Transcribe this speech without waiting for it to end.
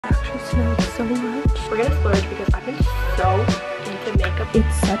so much. We're gonna splurge because I've been so into makeup.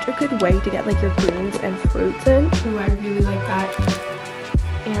 It's such a good way to get like your greens and fruits in. Oh, I really like that.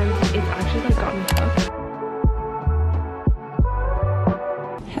 And it's actually like got me hooked.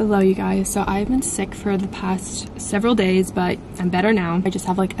 Hello you guys, so I've been sick for the past several days, but I'm better now. I just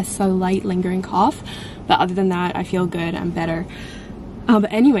have like a slight lingering cough, but other than that I feel good. I'm better.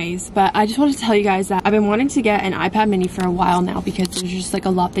 But I just wanted to tell you guys that I've been wanting to get an iPad mini for a while now because there's just like a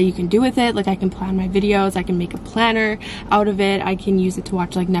lot that you can do with it. Like I can plan my videos, I can make a planner out of it, I can use it to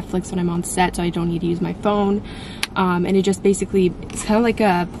watch like Netflix when I'm on set so I don't need to use my phone. And it just basically, it's kind of like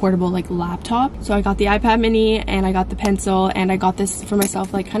a portable like laptop. So I got the iPad mini and I got the pencil and I got this for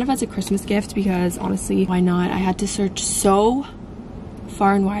myself like kind of as a Christmas gift because honestly, why not? I had to search so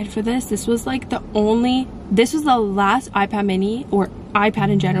far and wide for this. This was like the last iPad mini or iPad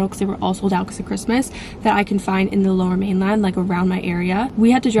in general, because they were all sold out because of Christmas, that I can find in the Lower Mainland, like around my area.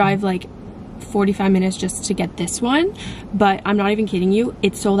 We had to drive like 45 minutes just to get this one, but I'm not even kidding you,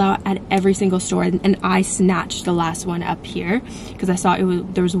 it sold out at every single store, and I snatched the last one up here because I saw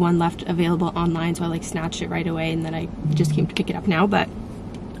there was one left available online, so I like snatched it right away and then I just came to pick it up now. But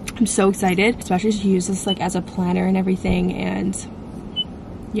I'm so excited, especially to use this like as a planner and everything. And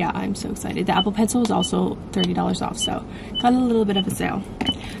yeah, I'm so excited. The Apple Pencil was also $30 off, so got a little bit of a sale.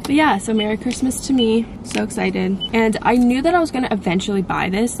 But yeah, so Merry Christmas to me. So excited. And I knew that I was gonna eventually buy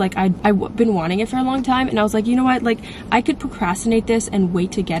this. Like I've been wanting it for a long time, and I was like, you know what, like I could procrastinate this and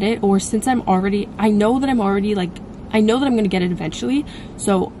wait to get it, or since I know that I'm gonna get it eventually,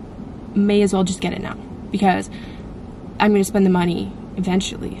 so may as well just get it now because I'm gonna spend the money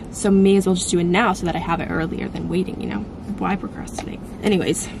eventually, so may as well just do it now so that I have it earlier than waiting, you know? Why procrastinate?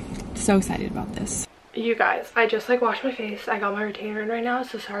 Anyways, so excited about this. You guys, I just like washed my face. I got my retainer in right now,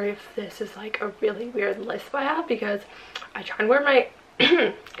 so sorry if this is like a really weird lisp I have because I try and wear my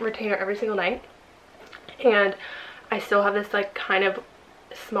retainer every single night, and I still have this like kind of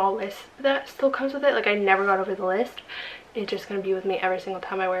small lisp that still comes with it. Like I never got over the lisp. It's just gonna be with me every single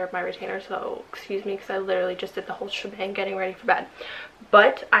time I wear my retainer, so excuse me because I literally just did the whole shebang getting ready for bed.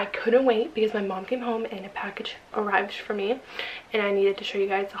 But I couldn't wait because my mom came home and a package arrived for me, and I needed to show you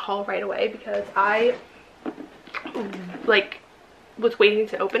guys the haul right away because I like was waiting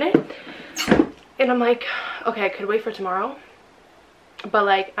to open it, and I'm like, okay, I could wait for tomorrow, but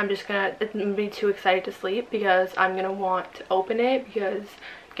like it's gonna be too excited to sleep because I'm gonna want to open it because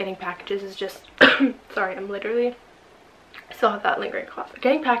getting packages is just sorry, I'm literally still have that lingering cough.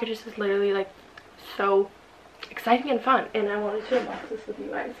 Getting packages is literally like so exciting and fun, and I wanted to unbox this with you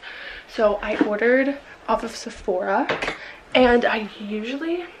guys. So I ordered off of Sephora, and I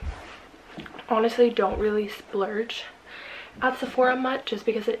usually honestly don't really splurge at Sephora much just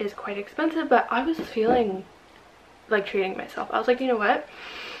because it is quite expensive, but I was feeling like treating myself. I was like, you know what,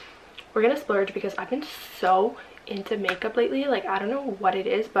 we're gonna splurge because I've been so into makeup lately. Like I don't know what it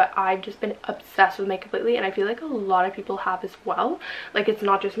is, but I've just been obsessed with makeup lately, and I feel like a lot of people have as well. Like it's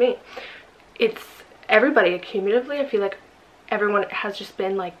not just me, it's everybody cumulatively. I feel like everyone has just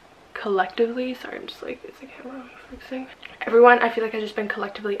been like collectively, sorry, I'm just like, is the camera fixing? Everyone, I feel like has just been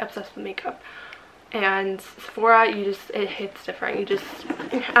collectively obsessed with makeup, and Sephora, it hits different. You just,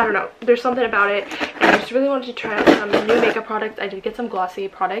 I don't know, there's something about it, and I just really wanted to try out some new makeup products. I did get some glossy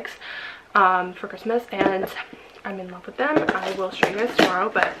products for Christmas, and I'm in love with them. I will show you guys tomorrow,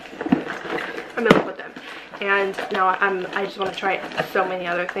 but I'm in love with them. And now I just want to try so many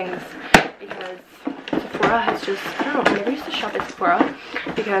other things because Sephora has just, I don't know, I never used to shop at Sephora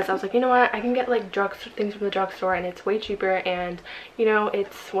because I was like, you know what, I can get like things from the drugstore and it's way cheaper, and you know,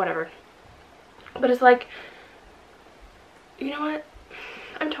 it's whatever. But it's like, you know what,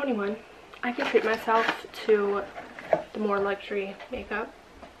 I'm 21. I can treat myself to the more luxury makeup.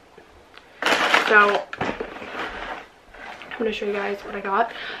 So I'm going to show you guys what I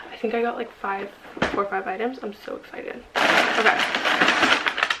got. I think I got like 4 or 5 items. I'm so excited. Okay,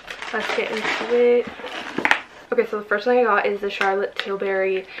 let's get into it. Okay, so the first thing I got is the Charlotte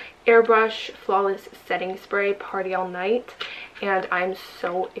Tilbury Airbrush Flawless Setting Spray Party All Night, and I'm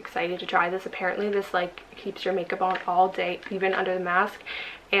so excited to try this. Apparently this like keeps your makeup on all day, even under the mask,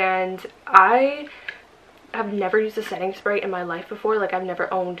 and I've never used a setting spray in my life before. Like I've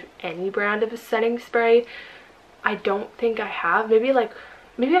never owned any brand of a setting spray. I don't think I have. Maybe I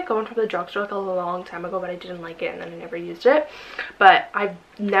got one from the drugstore like a long time ago, but I didn't like it and then I never used it. But I've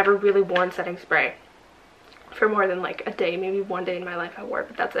never really worn setting spray for more than like a day. Maybe one day in my life I wore it,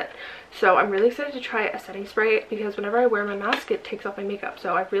 but that's it. So I'm really excited to try a setting spray because whenever I wear my mask it takes off my makeup.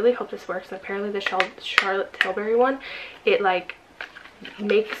 So I really hope this works. And apparently the Charlotte Tilbury one, it like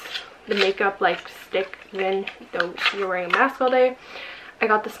makes the makeup like stick even though you're wearing a mask all day. I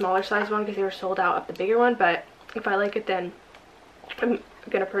got the smaller size one because they were sold out of the bigger one, but if I like it, then I'm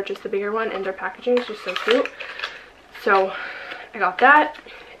gonna purchase the bigger one, and their packaging is just so cute. So I got that.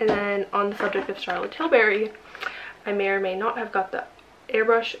 And then on the subject of Charlotte Tilbury, I may or may not have got the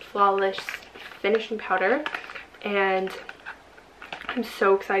Airbrush Flawless finishing powder, and I'm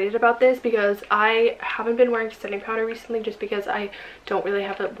so excited about this because I haven't been wearing setting powder recently just because I don't really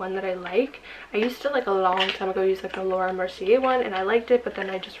have one that I like. I used to, like a long time ago, use like the Laura Mercier one, and I liked it, but then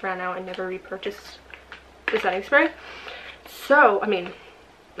I just ran out and never repurchased the setting spray. So I mean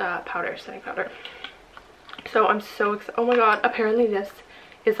powder, setting powder. So I'm so excited. Oh my god, apparently this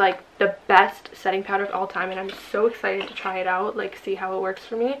is like the best setting powder of all time, and I'm so excited to try it out, like see how it works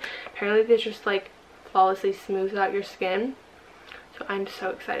for me. Apparently this just like flawlessly smooths out your skin, so I'm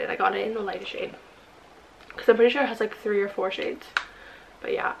so excited. I got it in the lightest shade because I'm pretty sure it has like 3 or 4 shades,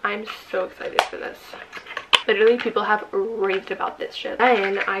 but yeah, I'm so excited for this. Literally people have raved about this shit.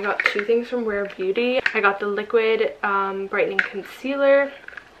 And I got 2 things from Rare Beauty. I got the liquid brightening concealer.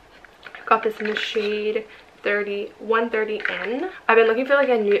 I got this in the shade 130N. I've been looking for like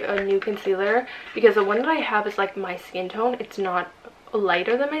a new concealer because the one that I have is like my skin tone. It's not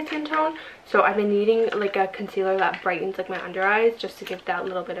lighter than my skin tone, so I've been needing like a concealer that brightens like my under eyes, just to give that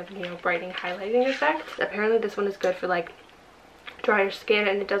little bit of, you know, brightening highlighting effect. Apparently this one is good for like drier skin,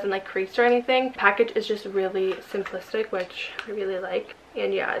 and it doesn't like crease or anything. The package is just really simplistic, which I really like.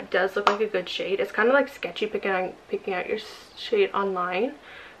 And yeah, it does look like a good shade. It's kind of like sketchy picking out your shade online,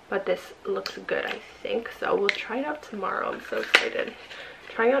 but this looks good, I think. So we'll try it out tomorrow. I'm so excited.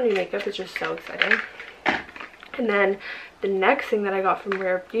 Trying out new makeup is just so exciting. And then the next thing that I got from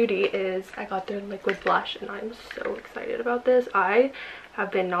Rare Beauty is I got their liquid blush, and I'm so excited about this. I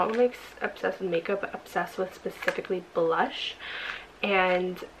have been not only obsessed with makeup, but obsessed with specifically blush.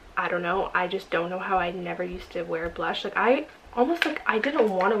 And I don't know, I just don't know how I never used to wear blush. Like I didn't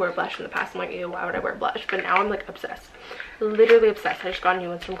want to wear blush in the past. I'm like, ew, why would I wear blush? But now I'm like obsessed, literally obsessed. I just got new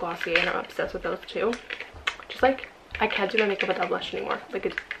ones from Glossier, and I'm obsessed with those too. Just like, I can't do my makeup without blush anymore. Like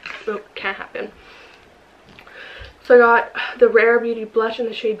it can't happen. So I got the Rare Beauty blush in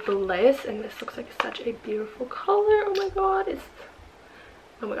the shade Bliss, and this looks like such a beautiful color. Oh my god,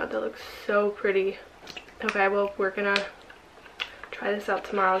 oh my god, that looks so pretty. Okay, well, we're gonna try this out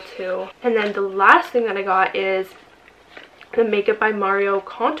tomorrow too. And then the last thing that I got is the Makeup by Mario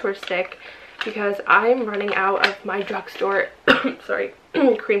contour stick, because I'm running out of my drugstore sorry,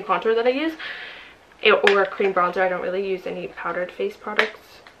 cream contour that I use, or cream bronzer. I don't really use any powdered face products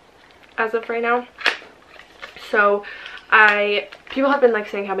as of right now. So people have been like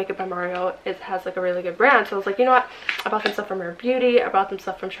saying how Makeup by Mario has like a really good brand, so I was like, you know what, I bought them stuff from Rare Beauty, I bought them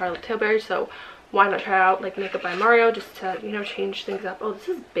stuff from Charlotte Tilbury, so why not try out like Makeup by Mario just to, you know, change things up. Oh, this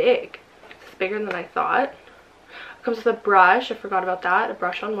is big. This is bigger than I thought. It comes with a brush. I forgot about that. A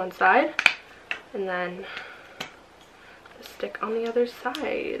brush on one side, and then the stick on the other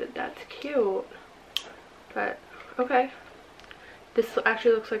side. That's cute. But okay, this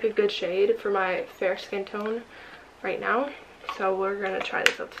actually looks like a good shade for my fair skin tone right now, so we're gonna try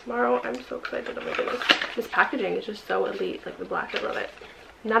this out tomorrow. I'm so excited. Oh my goodness, this packaging is just so elite. Like the black, I love it.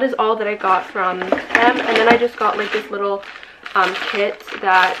 And that is all that I got from them. And then I just got like this little kit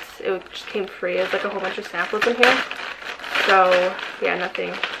that it just came free. It's like a whole bunch of samples in here, so yeah,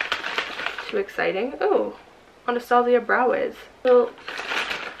 nothing too exciting. Oh, Anastasia Brow Wiz, little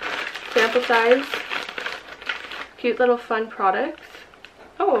sample size, cute little fun products.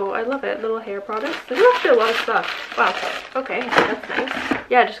 Oh, I love it. Little hair products. There's actually a lot of stuff. Wow. Okay, that's nice.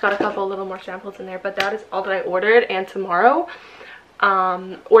 Yeah, I just got a couple little more samples in there, but that is all that I ordered. And tomorrow,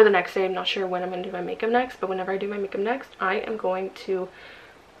 or the next day, I'm not sure when I'm going to do my makeup next, but whenever I do my makeup next, I am going to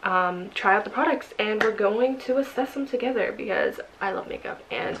try out the products, and we're going to assess them together because I love makeup.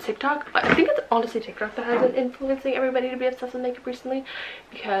 And TikTok, I think it's honestly TikTok that has been influencing everybody to be obsessed with makeup recently,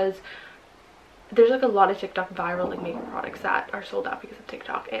 because there's like a lot of TikTok viral like makeup products that are sold out because of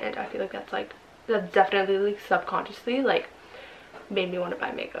TikTok, and I feel like that definitely like subconsciously like made me want to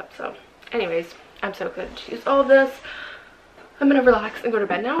buy makeup. So anyways, I'm so excited to use all of this. I'm gonna relax and go to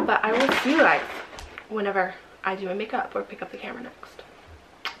bed now, but I will see you guys whenever I do my makeup or pick up the camera next.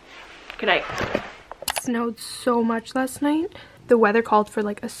 Good night. It snowed so much last night. The weather called for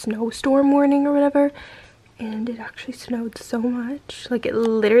like a snowstorm warning or whatever, and it actually snowed so much. Like it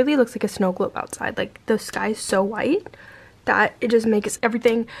literally looks like a snow globe outside. Like the sky's so white that it just makes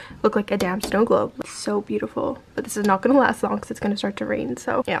everything look like a damn snow globe. It's so beautiful, but this is not gonna last long because it's gonna start to rain.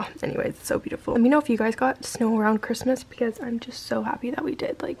 So yeah, anyways, it's so beautiful. Let me know if you guys got snow around Christmas, because I'm just so happy that we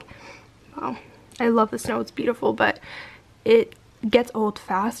did. Like, wow, I love the snow. It's beautiful, but it gets old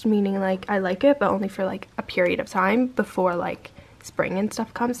fast, meaning like I like it, but only for like a period of time before like spring and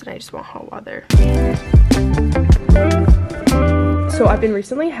stuff comes, and I just want hot weather. So I've been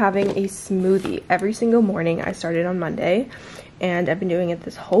recently having a smoothie every single morning. I started on Monday and I've been doing it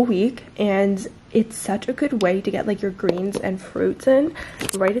this whole week, and it's such a good way to get like your greens and fruits in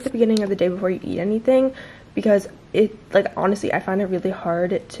right at the beginning of the day before you eat anything, because it, like, honestly, I find it really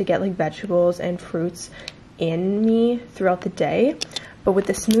hard to get like vegetables and fruits in me throughout the day. But with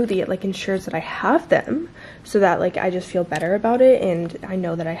the smoothie, it like ensures that I have them, so that like I just feel better about it, and I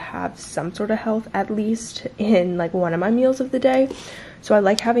know that I have some sort of health at least in like one of my meals of the day. So I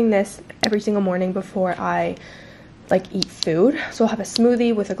like having this every single morning before I like eat food. So I'll have a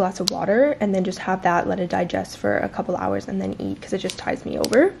smoothie with a glass of water, and then just have that, let it digest for a couple hours, and then eat, because it just ties me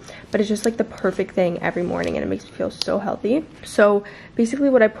over. But it's just like the perfect thing every morning, and it makes me feel so healthy. So basically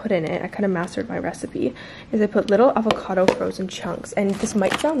what I put in it, I kind of mastered my recipe, is I put little avocado frozen chunks. And this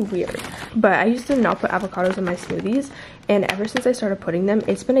might sound weird, but I used to not put avocados in my smoothies, and ever since I started putting them,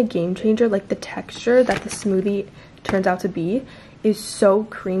 it's been a game changer. Like, the texture that the smoothie turns out to be is so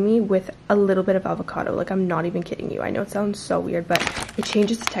creamy with a little bit of avocado. Like, I'm not even kidding you. I know it sounds so weird, but it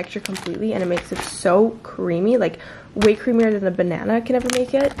changes the texture completely, and it makes it so creamy, like way creamier than a banana can ever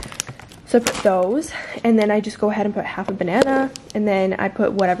make it. So I put those, and then I just go ahead and put half a banana, and then I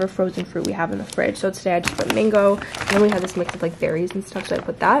put whatever frozen fruit we have in the fridge. So today I just put mango, and then we have this mix of like berries and stuff, so I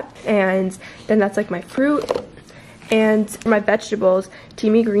put that, and then that's like my fruit. And for my vegetables,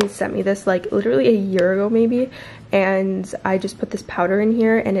 Teamy Greens sent me this like literally a year ago maybe, and I just put this powder in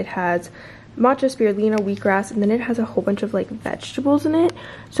here, and it has matcha, spirulina, wheatgrass, and then it has a whole bunch of like vegetables in it.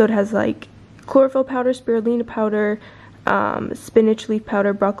 So it has like chlorophyll powder, spirulina powder, spinach leaf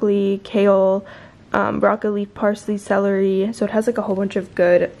powder, broccoli, kale, broccoli, parsley, celery. So it has like a whole bunch of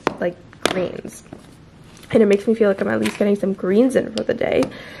good like greens, and it makes me feel like I'm at least getting some greens in for the day.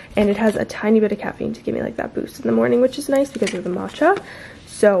 And it has a tiny bit of caffeine to give me like that boost in the morning, which is nice because of the matcha.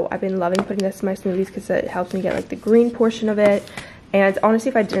 So I've been loving putting this in my smoothies because it helps me get like the green portion of it. And honestly,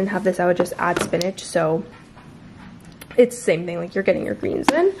 if I didn't have this, I would just add spinach. So it's the same thing, like you're getting your greens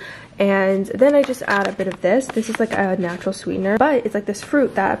in. And then I just add a bit of this. This is like a natural sweetener, but it's like this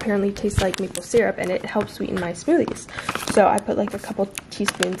fruit that apparently tastes like maple syrup, and it helps sweeten my smoothies. So I put like a couple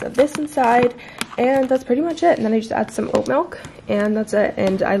teaspoons of this inside, and that's pretty much it. And then I just add some oat milk, and that's it.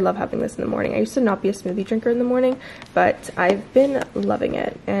 And I love having this in the morning. I used to not be a smoothie drinker in the morning, but I've been loving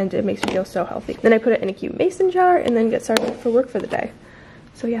it, and it makes me feel so healthy. Then I put it in a cute mason jar, and then get started for work for the day.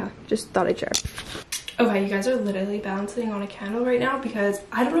 So yeah, just thought I'd share. Okay, you guys are literally balancing on a candle right now because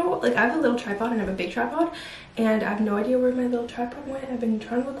I don't know, like I have a little tripod and I have a big tripod, and I have no idea where my little tripod went. I've been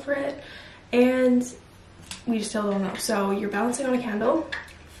trying to look for it, and we just still don't know. So you're balancing on a candle,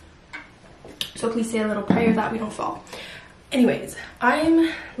 so please say a little prayer that we don't fall. Anyways,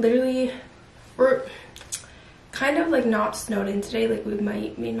 we're kind of like not snowed in today. Like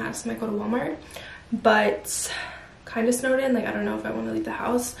me and Madison might go to Walmart, but kind of snowed in. Like I don't know if I want to leave the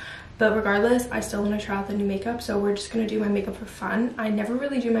house. But regardless, I still want to try out the new makeup, so we're just going to do my makeup for fun. I never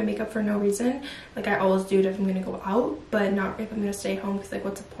really do my makeup for no reason. Like, I always do it if I'm going to go out, but not if I'm going to stay home, because, like,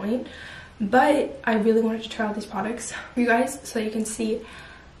 what's the point? But I really wanted to try out these products for you guys so you can see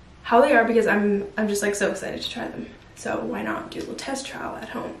how they are, because I'm just, like, so excited to try them. So why not do a little test trial at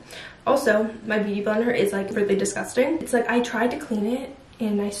home? Also, my beauty blender is, like, really disgusting. It's, like, I tried to clean it,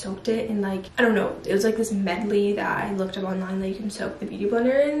 and I soaked it in like, I don't know, it was like this medley that I looked up online that you can soak the beauty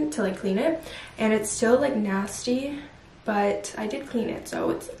blender in to like clean it, and it's still like nasty, but I did clean it, so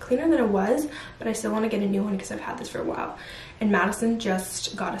it's cleaner than it was, but I still want to get a new one because I've had this for a while. And Madison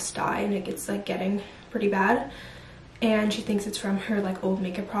just got a sty, and it gets like getting pretty bad, and she thinks it's from her like old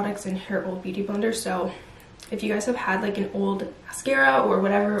makeup products and her old beauty blender. So if you guys have had like an old mascara or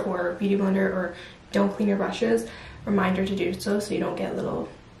whatever, or beauty blender, or don't clean your brushes, reminder to do so you don't get little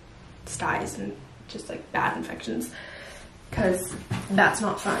styes and just like bad infections, because that's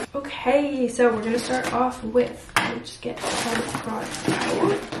not fun. Okay, so we're gonna start off with, just get all the products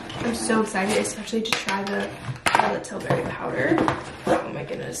out. I'm so excited, especially to try the tilbury powder. Oh my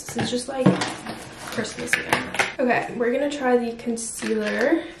goodness, this is just like Christmas again. Okay, we're gonna try the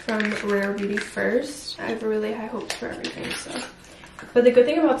concealer from Rare Beauty first. I have really high hopes for everything, so. But the good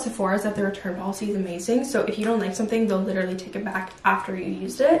thing about Sephora is that the return policy is amazing. So if you don't like something, they'll literally take it back after you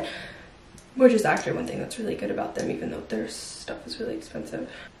used it, which is actually one thing that's really good about them, even though their stuff is really expensive.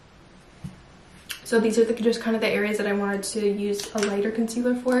 So these are just kind of the areas that I wanted to use a lighter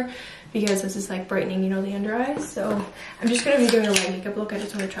concealer for, because this is like brightening, you know, the under eyes. So I'm just going to be doing a light makeup look. I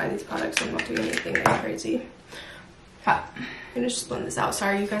just want to try these products. I'm not doing anything like crazy. I'm going to just blend this out.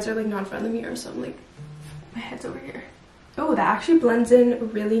 Sorry, you guys are like not in front of the mirror, so I'm like, my head's over here. Oh, that actually blends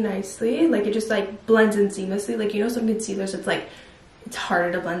in really nicely. Like, it just like blends in seamlessly. Like, you know, some concealers, it's like it's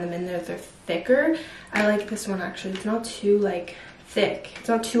harder to blend them in there. They're thicker. I like this one actually. It's not too like thick. It's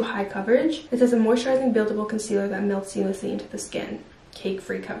not too high coverage. It says a moisturizing buildable concealer that melts seamlessly into the skin.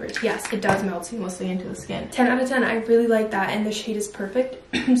 Cake-free coverage. Yes, it does melt seamlessly into the skin. 10 out of 10. I really like that, and the shade is perfect.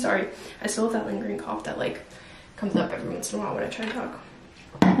 I'm sorry. I still have that lingering cough that like comes up every once in a while when I try to talk.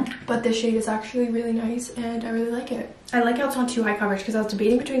 But this shade is actually really nice, and I really like it. I like how it's not too high coverage, because I was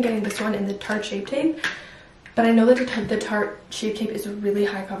debating between getting this one and the Tarte Shape Tape. But I know that the Tarte Shape Tape is really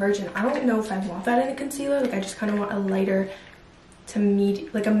high coverage, and I don't know if I want that in a concealer. Like, I just kind of want a lighter to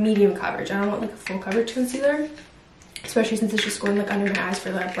like a medium coverage. I don't want like a full coverage concealer, especially since it's just going like under my eyes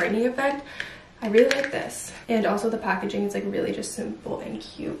for that brightening effect. I really like this. And also the packaging is like really just simple and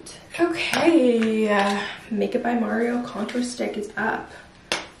cute. Okay, Makeup by Mario contour stick is up.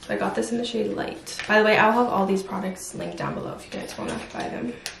 So I got this in the shade Light. By the way, I'll have all these products linked down below if you guys want to buy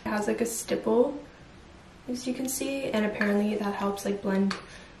them. It has like a stipple, as you can see, and apparently that helps like blend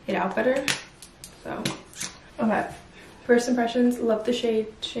it out better. So, okay. First impressions, love the shade.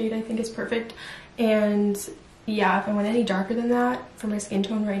 Shade I think is perfect. And yeah, if I went any darker than that for my skin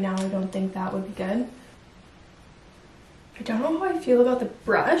tone right now, I don't think that would be good. I don't know how I feel about the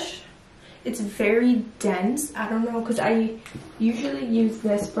brush. It's very dense. I don't know, because I usually use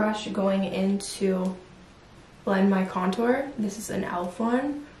this brush going in to blend my contour. This is an e.l.f.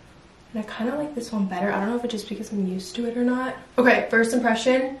 one, and I kind of like this one better. I don't know if it's just because I'm used to it or not. Okay, first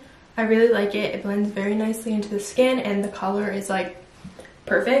impression, I really like it. It blends very nicely into the skin, and the color is like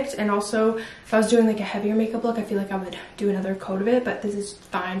perfect. And also, if I was doing like a heavier makeup look, I feel like I would do another coat of it, but this is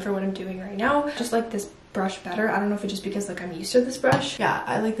fine for what I'm doing right now. Just like this brush better. I don't know if it's just because like I'm used to this brush. Yeah,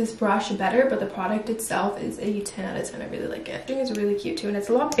 I like this brush better, but the product itself is a 10 out of 10. I really like it. I think it's really cute too, and it's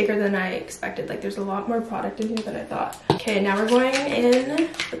a lot bigger than I expected. Like, there's a lot more product in here than I thought. Okay, now we're going in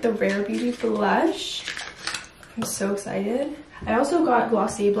with the Rare Beauty blush. I'm so excited. I also got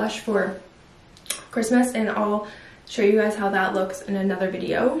Glossier blush for Christmas, and I'll show you guys how that looks in another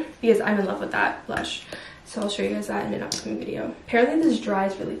video because I'm in love with that blush. So I'll show you guys that in an upcoming video. Apparently this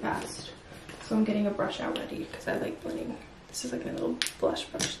dries really fast, so I'm getting a brush out ready because I like blending. This is like my little blush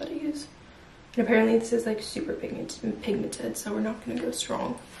brush that I use. And apparently this is like super pigmented, so we're not gonna go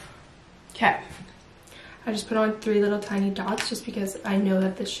strong. Okay. I just put on 3 little tiny dots just because I know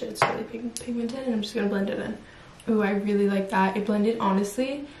that this shit is really pigmented, and I'm just gonna blend it in. Ooh, I really like that. It blends in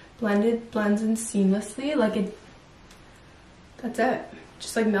seamlessly. Like it, that's it.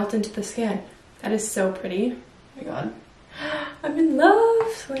 Just like melt into the skin. That is so pretty. Oh my god. I'm in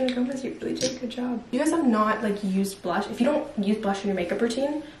love. Selena Gomez, you really did a good job. You guys have not like used blush. If you don't use blush in your makeup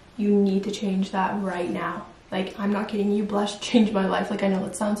routine, you need to change that right now. Like, I'm not kidding you, blush changed my life. Like, I know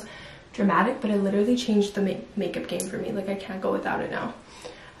it sounds dramatic, but it literally changed the makeup game for me. Like, I can't go without it now.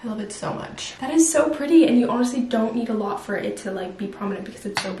 I love it so much. That is so pretty, and you honestly don't need a lot for it to like be prominent because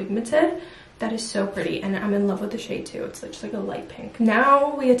it's so pigmented. That is so pretty, and I'm in love with the shade too. It's just like a light pink.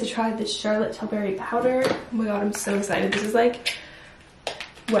 Now we get to try this Charlotte Tilbury powder. Oh my god, I'm so excited. This is like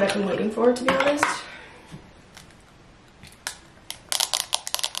what I've been waiting for, to be honest.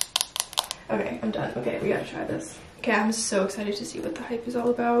 Okay, I'm done. Okay, we gotta try this. Okay, I'm so excited to see what the hype is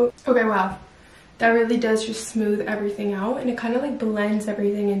all about. Okay, wow. That really does just smooth everything out, and it kind of like blends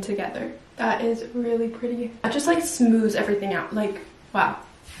everything in together. That is really pretty. It just like smooths everything out. Like, wow.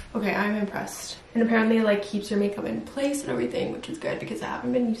 Okay, I'm impressed. And apparently it like keeps your makeup in place and everything, which is good because I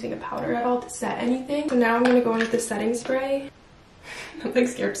haven't been using a powder at all to set anything. So now I'm gonna go in with the setting spray. I'm like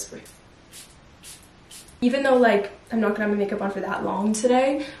scared to spray. Even though like I'm not gonna have my makeup on for that long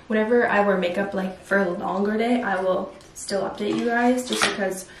today, whenever I wear makeup like for a longer day, I will still update you guys just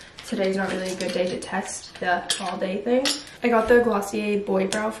because today's not really a good day to test the all day thing. I got the Glossier Boy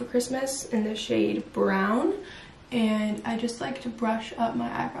Brow for Christmas in the shade Brown, and I just like to brush up my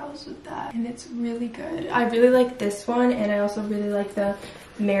eyebrows with that, and it's really good. I really like this one, and I also really like the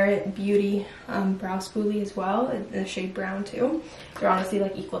Merit Beauty brow spoolie as well in the shade Brown too. They're honestly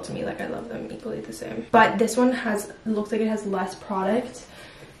like equal to me. Like, I love them equally the same, but this one looks like it has less product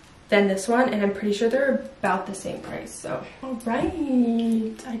than this one, and I'm pretty sure they're about the same price. So all right,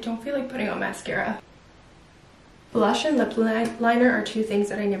 I don't feel like putting on mascara. Blush and lip liner are 2 things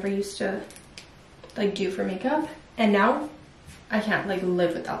that I never used to like do for makeup, and now I can't like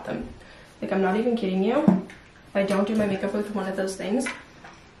live without them. Like, I'm not even kidding you. If I don't do my makeup with one of those things,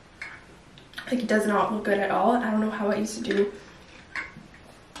 like, it does not look good at all. I don't know how I used to do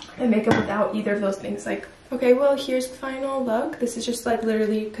my makeup without either of those things. Like, okay, well, here's the final look. This is just like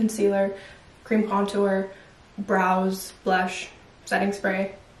literally concealer, cream contour, brows, blush, setting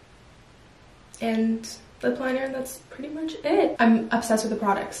spray, and lip liner, and that's pretty much it. I'm obsessed with the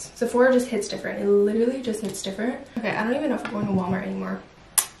products. Sephora just hits different. It literally just hits different. Okay, I don't even know if we're going to Walmart anymore.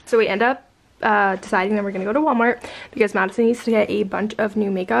 So we end up deciding that we're gonna go to Walmart because Madison needs to get a bunch of new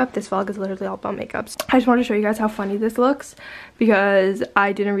makeup. This vlog is literally all about makeups. I just want to show you guys how funny this looks because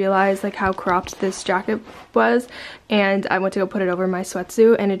I didn't realize like how cropped this jacket was, and I went to go put it over my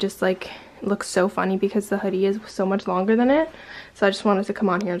sweatsuit and it just like looks so funny because the hoodie is so much longer than it. So I just wanted to come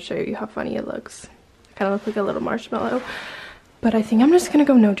on here and show you how funny it looks. I kind of look like a little marshmallow. But I think I'm just gonna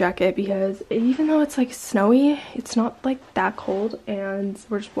go no jacket because even though it's like snowy, it's not like that cold, and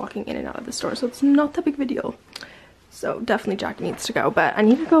we're just walking in and out of the store, so it's not that big of a deal. So definitely jacket needs to go, but I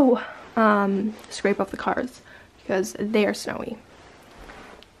need to go scrape off the cars because they are snowy.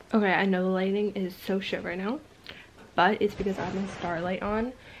 Okay, I know the lighting is so shit right now, but it's because I have my Starlight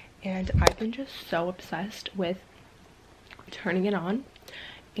on, and I've been just so obsessed with turning it on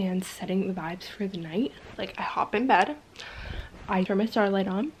and setting the vibes for the night. Like, I hop in bed, I turn my Starlight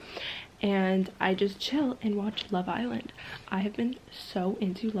on, and I just chill and watch Love Island. I have been so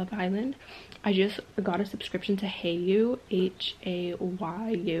into Love Island. I just got a subscription to Hayu,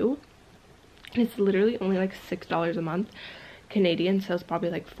 H-A-Y-U. It's literally only like $6 a month Canadian, so it's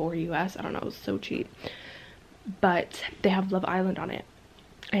probably like $4 US. I don't know, it's so cheap. But they have Love Island on it,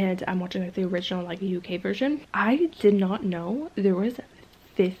 and I'm watching like the original like UK version. I did not know there was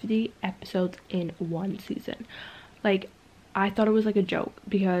 50 episodes in one season. Like, I thought it was like a joke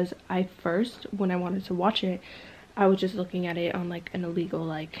because when I wanted to watch it, I was just looking at it on like an illegal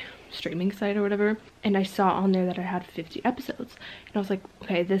like streaming site or whatever, and I saw on there that I had 50 episodes, and I was like,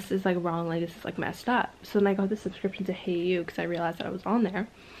 okay, this is like wrong, like this is like messed up. So then I got the subscription to Hayu because I realized that I was on there,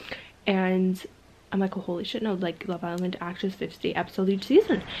 and I'm like, oh, holy shit, no, like Love Island actually has 50 episodes each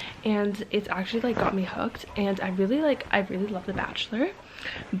season, and it's actually like got me hooked. And I really love The Bachelor,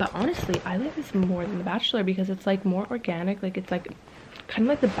 but honestly I like this more than The Bachelor because it's like more organic. Like, it's like kind of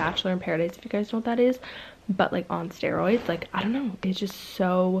like The Bachelor in Paradise, if you guys know what that is, but like on steroids. Like, I don't know, it's just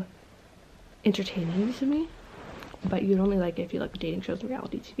so entertaining to me, but you'd only like it if you like dating shows and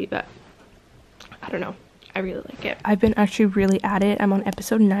reality TV. But I don't know, I really like it. I've been actually really at it. I'm on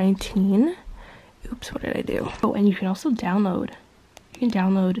episode 19. Oops, what did I do? Oh, and you can also download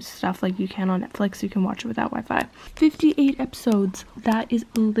stuff like you can on Netflix. You can watch it without Wi-Fi. 58 episodes. That is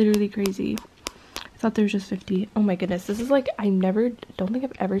literally crazy. I thought there was just 50. Oh my goodness, this is like, don't think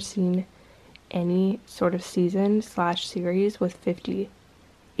I've ever seen any sort of season / series with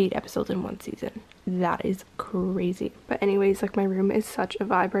 58 episodes in one season. That is crazy. But anyways, like, my room is such a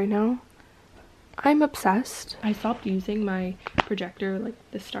vibe right now. I'm obsessed. I stopped using my projector, like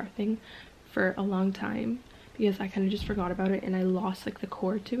the star thing, for a long time because I kind of just forgot about it, and I lost like the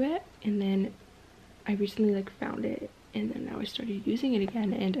cord to it, and then I recently like found it, and then now I started using it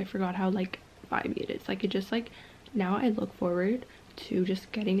again, and I forgot how like vibey it is. Like, it just like, now I look forward to just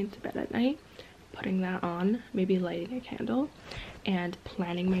getting into bed at night, putting that on, maybe lighting a candle, and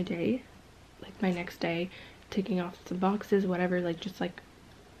planning my day, like my next day, taking off some boxes, whatever, like just like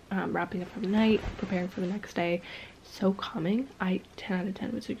wrapping up for the night, preparing for the next day. So calming. 10 out of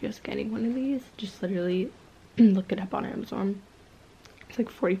 10 would suggest getting one of these. Just literally look it up on Amazon. It's like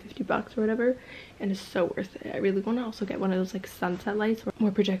 40-50 bucks or whatever, and it's so worth it. I really want to also get one of those like sunset lights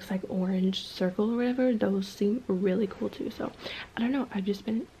where projects like orange circle or whatever. Those seem really cool too. So I don't know, I've just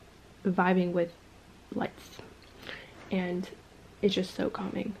been vibing with lights, and it's just so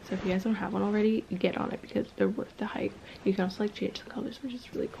calming. So if you guys don't have one already, get on it because they're worth the hype. You can also like change the colors, which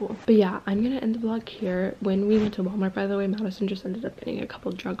is really cool. But yeah, I'm gonna end the vlog here. When we went to Walmart, by the way, Madison just ended up getting a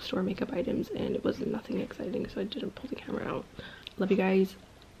couple drugstore makeup items, and it was nothing exciting, so I didn't pull the camera out. Love you guys.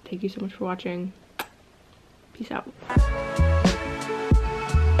 Thank you so much for watching. Peace out.